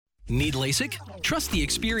Need LASIK? Trust the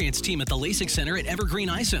experienced team at the LASIK Center at Evergreen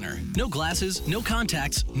Eye Center. No glasses, no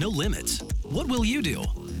contacts, no limits. What will you do?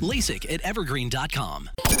 LASIK at evergreen.com.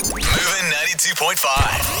 Moving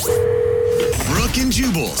 92.5. Brooke and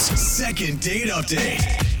Jubal's second date update.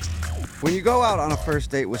 When you go out on a first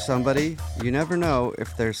date with somebody, you never know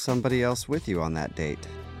if there's somebody else with you on that date.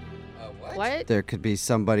 What? There could be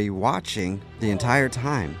somebody watching the entire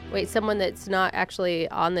time. Wait, someone that's not actually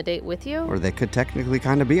on the date with you? Or they could technically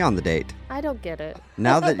kind of be on the date. I don't get it.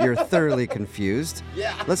 Now that you're thoroughly confused,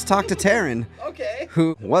 let's talk to Taryn,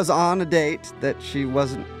 who was on a date that she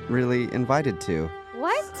wasn't really invited to.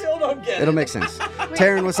 What? Still don't get it. It'll make sense.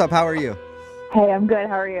 Taryn, what's up? How are you? Hey, I'm good.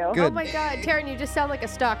 How are you? Good. Oh my God, Taryn, you just sound like a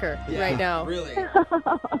stalker right now. Really?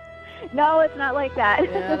 No, it's not like that.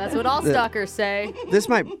 Yeah, that's what all stalkers say. This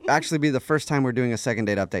might actually be the first time we're doing a second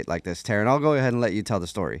date update like this, Taryn. I'll go ahead and let you tell the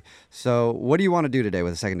story. So what do you want to do today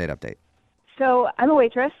with a second date update? So I'm a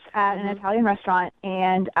waitress at an Italian restaurant,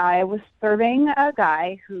 and I was serving a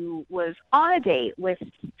guy who was on a date with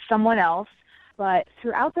someone else. But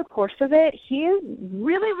throughout the course of it, he is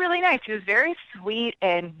really, really nice. He was very sweet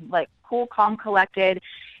and, like, cool, calm, collected.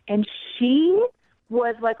 And she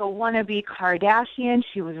was like a wannabe Kardashian.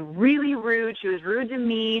 She was really rude. She was rude to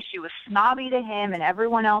me. She was snobby to him and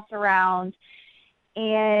everyone else around.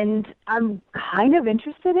 And I'm kind of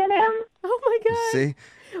interested in him. Oh my God. See?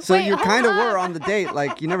 So Wait, you kind of hold were up. on the date.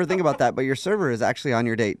 Like, you never think about that, but your server is actually on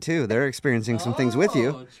your date, too. They're experiencing some things with you.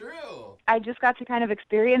 Oh, true. I just got to kind of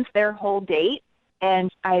experience their whole date.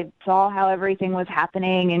 And I saw how everything was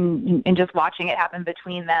happening and just watching it happen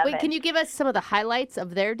between them. Wait, can you give us some of the highlights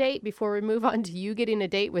of their date before we move on to you getting a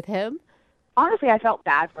date with him? Honestly, I felt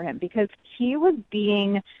bad for him because he was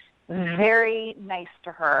being very nice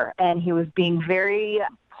to her and he was being very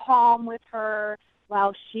calm with her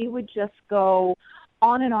while she would just go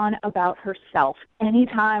on and on about herself.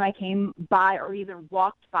 Anytime I came by or even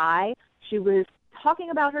walked by, she was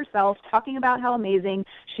talking about herself, talking about how amazing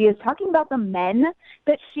she is, talking about the men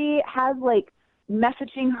that she has, like,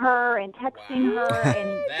 messaging her and texting her, and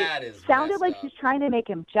That it is sounded messed like up. she's trying to make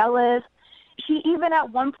him jealous. She even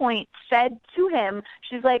at one point said to him,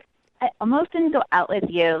 she's like, I almost didn't go out with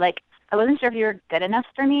you. Like, I wasn't sure if you were good enough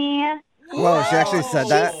for me. Whoa, she actually said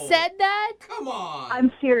that? She said that? Come on.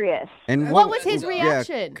 I'm serious. And What was his Yeah,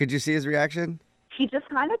 reaction? could you see his reaction? He just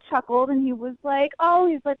kind of chuckled, and he was like, oh,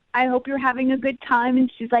 he's like, I hope you're having a good time.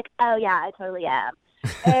 And she's like, oh, yeah, I totally am.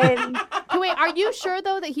 And Wait, are you sure,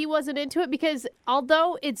 though, that he wasn't into it? Because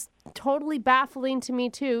although it's totally baffling to me,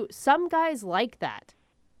 too, some guys like that.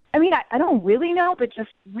 I mean, I don't really know, but just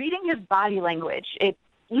reading his body language,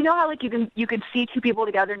 you know how, like, you can see two people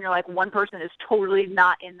together and you're like, one person is totally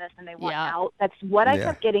not in this and they want Yeah. out. That's what I Yeah.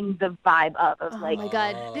 kept getting the vibe of Oh, like, my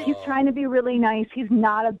God. he's trying to be really nice. He's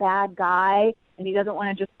not a bad guy and he doesn't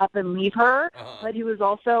want to just up and leave her, but he was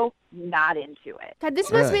also not into it. God,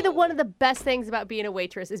 this must be Really? one of the best things about being a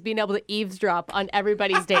waitress is being able to eavesdrop on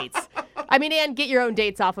everybody's dates. I mean, and get your own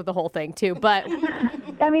dates off of the whole thing, too. But,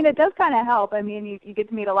 I mean, it does kind of help. I mean, you get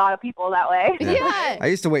to meet a lot of people that way. yeah. I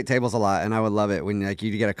used to wait tables a lot, and I would love it when like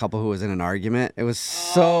you'd get a couple who was in an argument. It was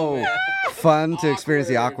so fun to experience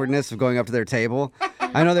the awkwardness of going up to their table.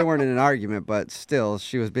 I know they weren't in an argument, but still,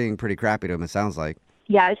 she was being pretty crappy to him, it sounds like.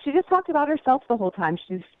 Yeah, she just talked about herself the whole time.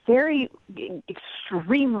 She's very,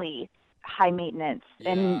 extremely high maintenance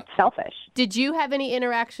and selfish. Did you have any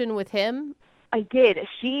interaction with him? I did.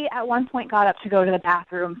 She at one point got up to go to the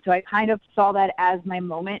bathroom, so I kind of saw that as my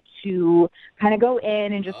moment to kind of go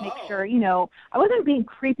in and just make sure, I wasn't being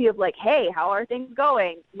creepy of like, hey, how are things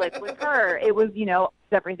going? Like with her, it was, is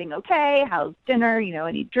everything okay? How's dinner?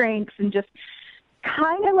 Any drinks? And just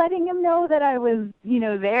kind of letting him know that I was,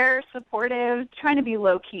 there, supportive, trying to be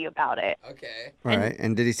low-key about it. Okay. All right.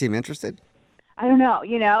 And did he seem interested? I don't know,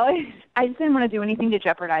 I just didn't want to do anything to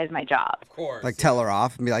jeopardize my job. Of course. Like, tell her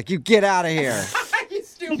off and be like, you get out of here. You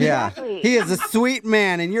stupid. Yeah. Exactly. He is a sweet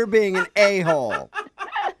man, and you're being an a-hole.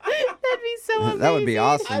 That'd be so amazing. That would be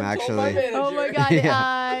awesome, I've told my actually. manager. Oh, my God.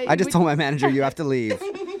 Yeah. I just told my manager you have to leave.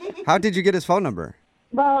 How did you get his phone number?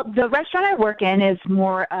 Well, the restaurant I work in is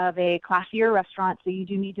more of a classier restaurant, so you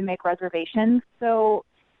do need to make reservations. So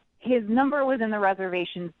his number was in the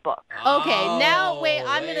reservations book. Okay, now, Oh, wait,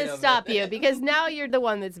 I'm going wait to a stop you minute. because now you're the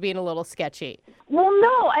one that's being a little sketchy. Well,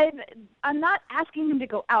 no, I'm not asking him to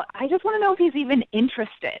go out. I just want to know if he's even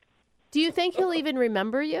interested. Do you think he'll even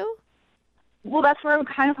remember you? Well, that's where I'm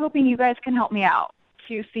kind of hoping you guys can help me out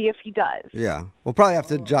to see if he does. Yeah. We'll probably have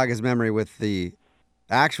to jog his memory with the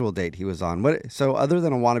actual date he was on. So other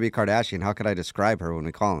than a wannabe Kardashian, how could I describe her when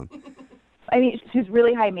we call him? I mean, she's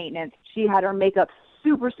really high maintenance. She had her makeup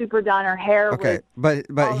super, super done. Her hair Okay, was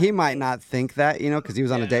but he might not think that, because he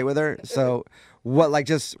was on a date with her. So what, like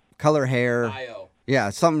just color hair? Bio. Yeah,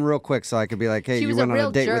 something real quick so I could be like, hey, She you was a went on a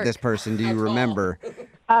real date with jerk. this person. Do you remember?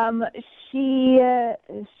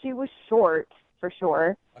 She was short for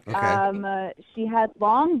sure. Okay. She had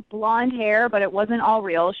long blonde hair, but it wasn't all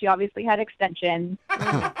real. She obviously had extensions.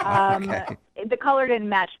 Okay. The color didn't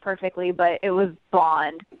match perfectly, but it was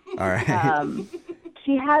blonde. All right.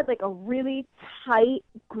 She had like a really tight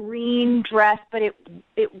green dress, but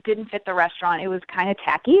it didn't fit the restaurant. It was kind of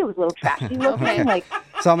tacky. It was a little trashy looking. Okay. Like,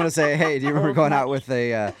 So I'm going to say, hey, do you remember going out with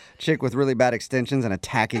a chick with really bad extensions and a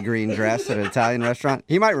tacky green dress at an Italian restaurant?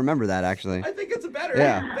 He might remember that, actually. I think it's a better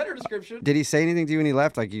description. Did he say anything to you when he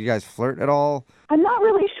left? Like, you guys flirt at all? I'm not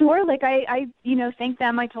really sure. Like, I thanked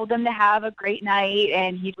them. I told them to have a great night,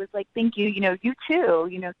 and he was like, thank you. You too.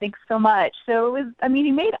 Thanks so much. So it was,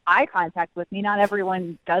 he made eye contact with me. Not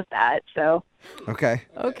everyone does that. So, Okay.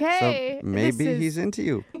 Okay. So maybe This is- he's into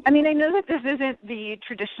you. I know that this isn't the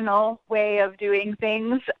traditional way of doing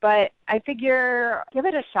things, but I figure give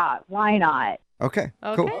it a shot. Why not? Okay,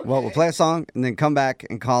 Okay. cool. Well, we'll play a song and then come back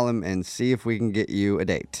and call him and see if we can get you a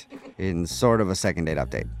date in sort of a second date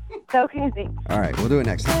update. Okay, thanks. All right, we'll do it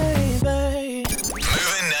next time. Moving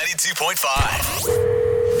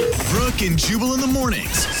 92.5. Brooke and Jubal in the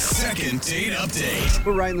mornings. Second date update.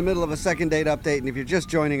 We're right in the middle of a second date update, and if you're just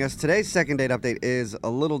joining us, today's second date update is a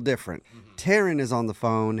little different. Taryn is on the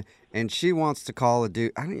phone, and she wants to call a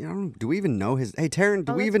dude. I don't do we even know his... Hey, Taryn,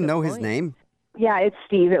 do we that's even a good know his point. name? Yeah, it's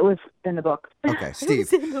Steve. It was in the book. Okay, Steve.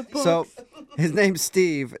 So his name's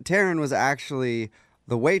Steve. Taryn was actually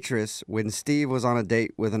the waitress when Steve was on a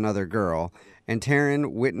date with another girl, and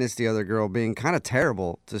Taryn witnessed the other girl being kind of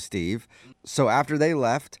terrible to Steve. So after they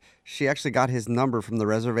left, she actually got his number from the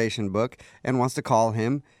reservation book and wants to call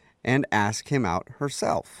him and ask him out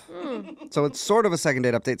herself. So it's sort of a second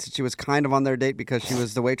date update since she was kind of on their date because she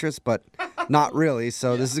was the waitress, but not really.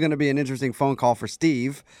 So this is going to be an interesting phone call for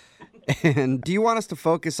Steve. And do you want us to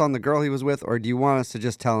focus on the girl he was with, or do you want us to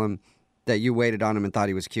just tell him that you waited on him and thought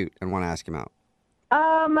he was cute and want to ask him out?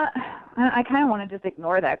 I kind of want to just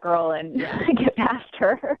ignore that girl and get past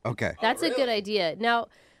her. Okay. That's a good idea. Now,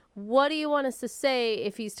 what do you want us to say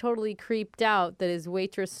if he's totally creeped out that his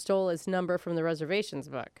waitress stole his number from the reservations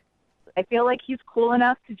book? I feel like he's cool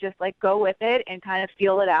enough to just like go with it and kind of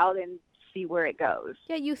feel it out and see where it goes.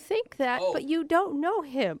 Yeah, you think that, Oh. but you don't know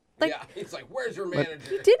him. Like, Yeah, he's like, where's your manager?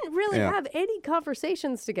 you didn't really Yeah. have any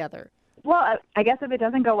conversations together. Well, I guess if it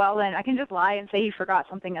doesn't go well, then I can just lie and say he forgot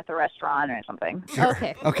something at the restaurant or something.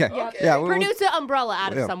 Okay. Okay. Yeah. Produce an umbrella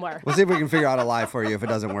out of yeah. somewhere. We'll see if we can figure out a lie for you if it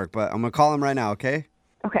doesn't work. But I'm going to call him right now, okay?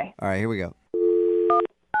 Okay. All right, here we go.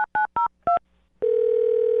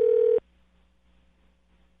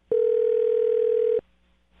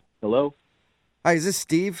 Hello? Hi, is this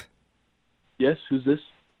Steve? Yes, who's this?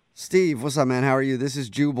 Steve, what's up, man? How are you? This is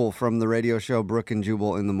Jubal from the radio show Brooke and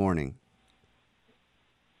Jubal in the Morning.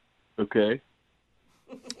 Okay.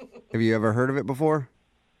 Have you ever heard of it before?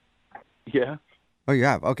 Yeah. Oh, you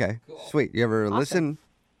have? Okay. Sweet. You ever listen?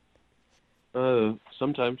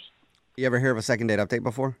 Sometimes. You ever hear of a second date update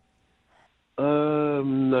before?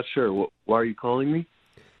 Not sure. Why are you calling me?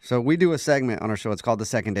 So we do a segment on our show. It's called the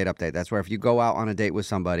second date update. That's where if you go out on a date with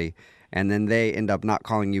somebody and then they end up not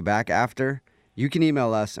calling you back after, you can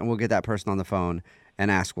email us and we'll get that person on the phone and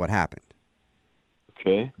ask what happened.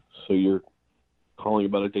 Okay. So you're calling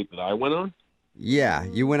about a date that I went on? Yeah,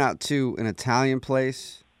 you went out to an Italian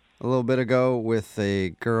place a little bit ago with a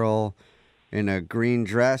girl in a green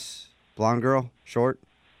dress, blonde girl, short.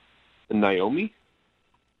 Naomi?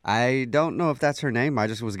 I don't know if that's her name. I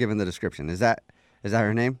just was given the description. Is that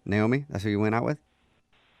her name? Naomi? That's who you went out with?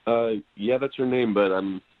 Yeah, that's her name, but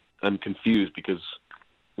I'm confused because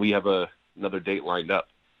we have another date lined up.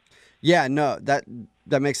 Yeah, no, that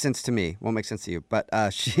makes sense to me. Won't make sense to you. But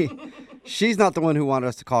she's not the one who wanted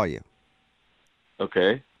us to call you.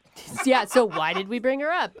 Okay. Yeah, so why did we bring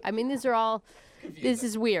her up? I mean, this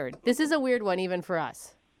is weird. This is a weird one even for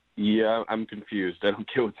us. Yeah, I'm confused. I don't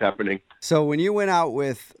get what's happening. So when you went out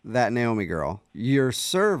with that Naomi girl, your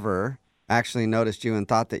server actually noticed you and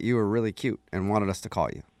thought that you were really cute and wanted us to call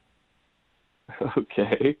you.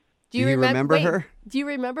 Okay. Do you remember wait, her? Do you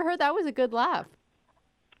remember her? That was a good laugh.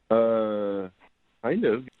 Kind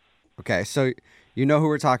of. Okay, so you know who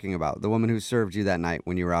we're talking about, the woman who served you that night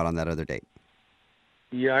when you were out on that other date.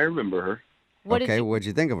 Yeah, I remember her. What Okay, did what'd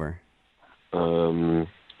you think of her?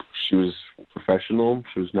 She was professional.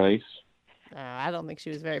 She was nice. I don't think she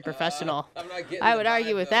was very professional. I'm not getting I the would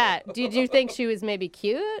argue vibe, with though. that. Did you think she was maybe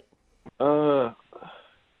cute? I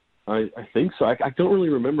think so. I don't really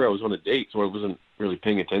remember I was on a date, so I wasn't really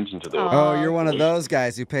paying attention to those. Oh, you're one of those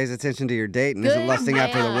guys who pays attention to your date and isn't Good lusting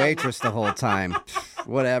after the man. waitress the whole time.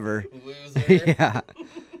 Whatever. Loser. Yeah.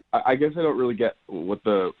 I guess I don't really get what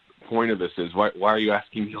the point of this is. Why are you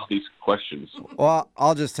asking me all these questions? Well,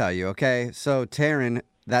 I'll just tell you, okay? So, Taryn,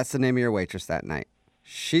 that's the name of your waitress that night.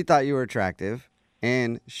 She thought you were attractive,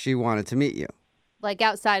 and she wanted to meet you. Like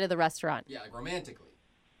outside of the restaurant. Yeah, like romantically.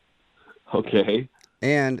 Okay.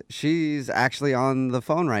 And she's actually on the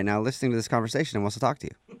phone right now listening to this conversation and wants to talk to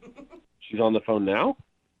you. She's on the phone now?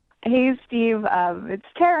 Hey, Steve. It's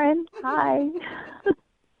Taryn. Hi.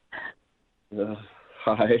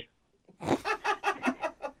 Hi.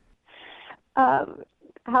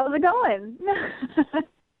 How's it going?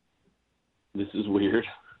 This is weird.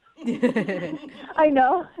 I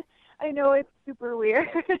know it's super weird.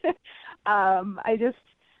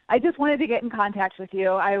 I just wanted to get in contact with you.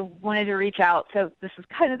 I wanted to reach out, so this is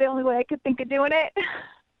kind of the only way I could think of doing it.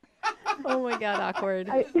 Oh my God, awkward.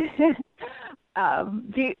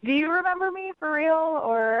 Do you remember me for real,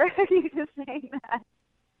 or are you just saying that?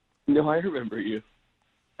 No, I remember you.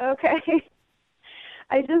 Okay.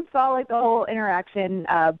 I just saw like the whole interaction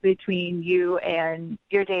between you and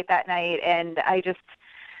your date that night, and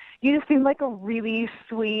you just seemed like a really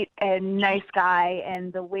sweet and nice guy,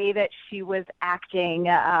 and the way that she was acting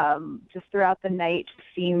just throughout the night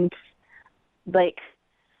seemed like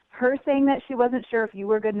her saying that she wasn't sure if you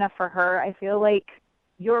were good enough for her. I feel like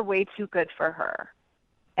you're way too good for her,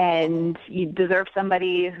 and you deserve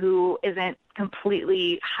somebody who isn't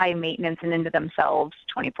completely high maintenance and into themselves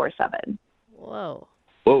 24/7. Whoa.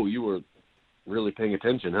 Whoa, you were really paying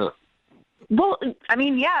attention, huh? Well, I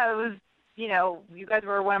mean, yeah, it was, you guys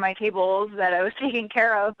were one of my tables that I was taking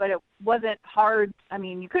care of, but it wasn't hard. I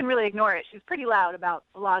mean, you couldn't really ignore it. She was pretty loud about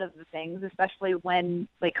a lot of the things, especially when,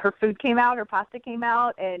 like, her food came out, her pasta came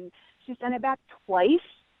out, and she sent it back twice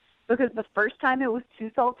because the first time it was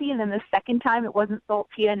too salty, and then the second time it wasn't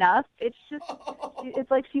salty enough. It's just,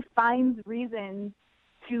 it's like she finds reasons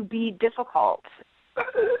to be difficult.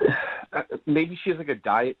 Maybe she has like a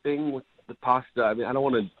diet thing with the pasta. I mean, I don't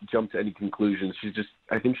want to jump to any conclusions.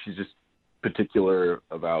 I think she's just particular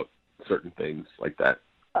about certain things like that.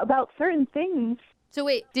 About certain things. So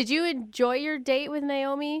wait, did you enjoy your date with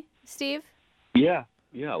Naomi, Steve? Yeah,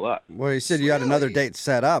 a lot. Well, you said you had another date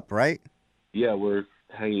set up, right? Yeah, we're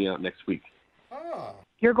hanging out next week. Oh.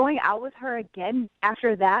 You're going out with her again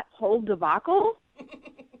after that whole debacle?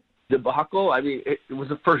 Debacle? I mean, it was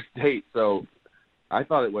a first date, so I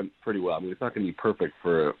thought it went pretty well. I mean, it's not going to be perfect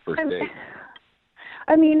for a first date.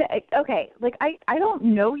 I mean, okay, like I don't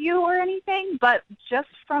know you or anything, but just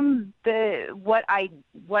from what I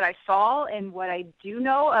saw and what I do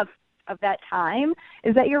know of that time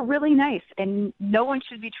is that you're really nice, and no one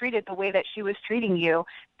should be treated the way that she was treating you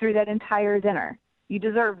through that entire dinner. You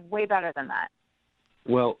deserve way better than that.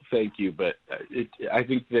 Well, thank you, but I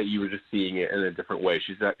think that you were just seeing it in a different way.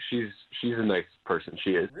 She's a nice person.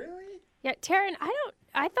 She is. Really? Yeah, Taryn,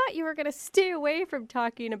 I thought you were going to stay away from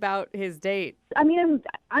talking about his date. I mean,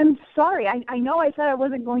 I'm sorry. I know I said I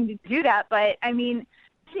wasn't going to do that, but I mean,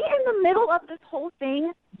 she in the middle of this whole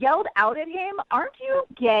thing yelled out at him, "Aren't you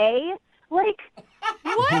gay?" Like,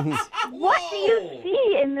 what? What do you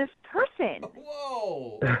see in this person?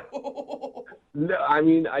 Whoa. No, I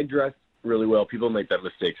mean, I dress really well. People make that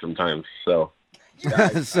mistake sometimes, so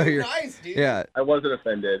So you're nice, dude. Yeah, I wasn't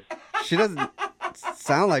offended. she doesn't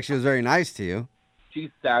sound like she was very nice to you. She's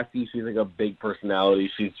sassy. She's like a big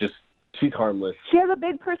personality. She's harmless. She has a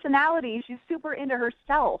big personality. She's super into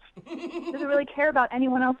herself. Doesn't really care about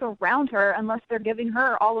anyone else around her unless they're giving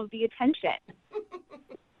her all of the attention.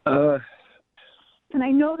 And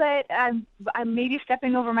I know that I'm maybe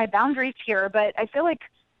stepping over my boundaries here, but I feel like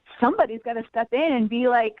somebody's got to step in and be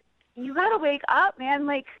like, you got to wake up, man.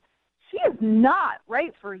 Like, she is not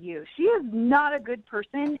right for you. She is not a good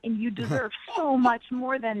person, and you deserve so much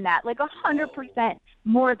more than that, like 100%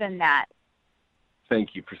 more than that.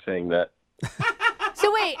 Thank you for saying that.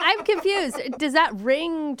 So wait, I'm confused. Does that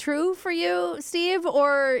ring true for you, Steve?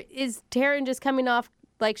 Or is Taryn just coming off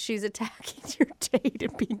like she's attacking your date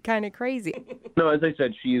and being kind of crazy? No, as I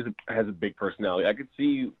said, she has a big personality. I could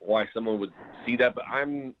see why someone would see that, but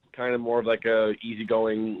I'm kind of more of like a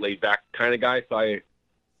easygoing, laid-back kind of guy, so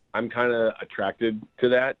I'm kind of attracted to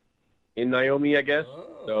that in Naomi, I guess.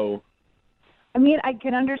 So, I mean, I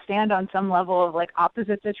can understand on some level of like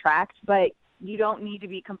opposites attract, but you don't need to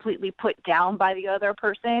be completely put down by the other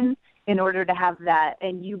person in order to have that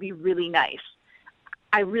and you be really nice.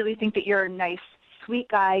 I really think that you're a nice, sweet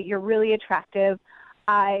guy. You're really attractive.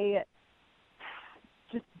 I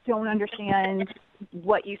just don't understand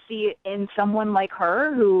what you see in someone like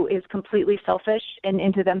her who is completely selfish and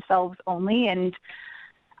into themselves only. And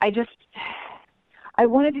I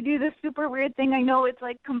wanted to do this super weird thing. I know it's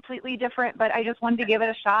like completely different, but I just wanted to give it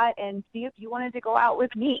a shot and see if you wanted to go out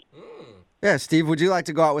with me. Yeah, Steve, would you like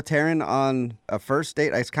to go out with Taryn on a first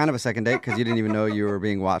date? It's kind of a second date because you didn't even know you were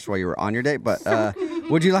being watched while you were on your date. But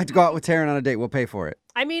would you like to go out with Taryn on a date? We'll pay for it.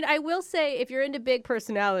 I mean, I will say, if you're into big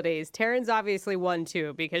personalities, Taryn's obviously one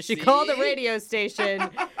too, because she called the radio station,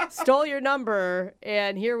 stole your number,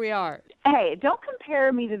 and here we are. Hey, don't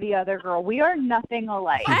compare me to the other girl. We are nothing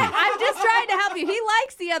alike. I'm just trying to help you. He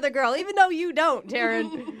likes the other girl, even though you don't,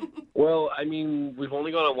 Taryn. Well, I mean, we've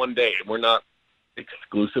only gone on one date. We're not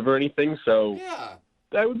exclusive or anything, so Yeah.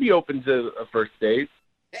 I would be open to a first date.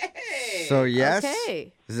 Hey. So yes,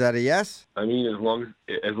 Okay. is that a yes? I mean, as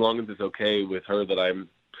long as it's okay with her that I'm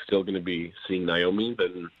still going to be seeing Naomi,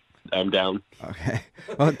 then I'm down. Okay.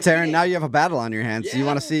 Well, Taryn, now you have a battle on your hands. So you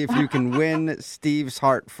want to see if you can win Steve's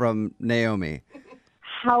heart from Naomi.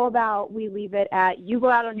 How about we leave it at you go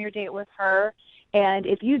out on your date with her, and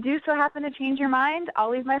if you do so happen to change your mind, I'll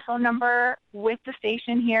leave my phone number with the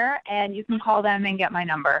station here, and you can call them and get my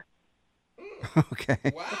number. Okay.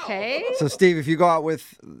 Wow. Okay. So, Steve, if you go out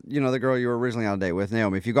with, the girl you were originally on a date with,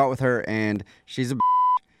 Naomi, if you go out with her and she's a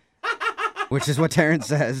which is what Taryn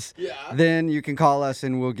says, Yeah. then you can call us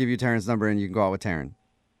and we'll give you Taryn's number and you can go out with Taryn.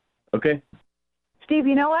 Okay. Steve,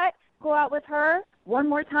 you know what? Go out with her one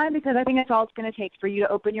more time because I think that's all it's going to take for you to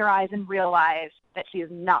open your eyes and realize that she is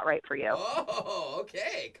not right for you. Oh,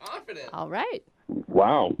 okay. Confident. All right.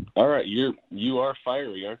 Wow. All right. You are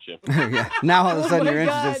fiery, aren't you? Yeah. Now all of a sudden my you're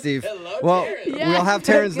interested, God. Steve. Hello, Well, Taryn. Yeah. we'll have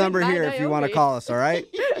Taryn's Good number night, here if you want to Naomi. call us, all right?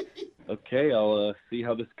 Okay. I'll see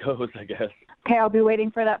how this goes, I guess. Okay, I'll be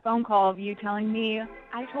waiting for that phone call of you telling me,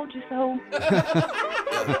 I told you so.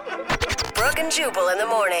 Brooke and Jubal in the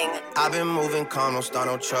morning. I've been moving calm, don't start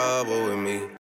no trouble with me.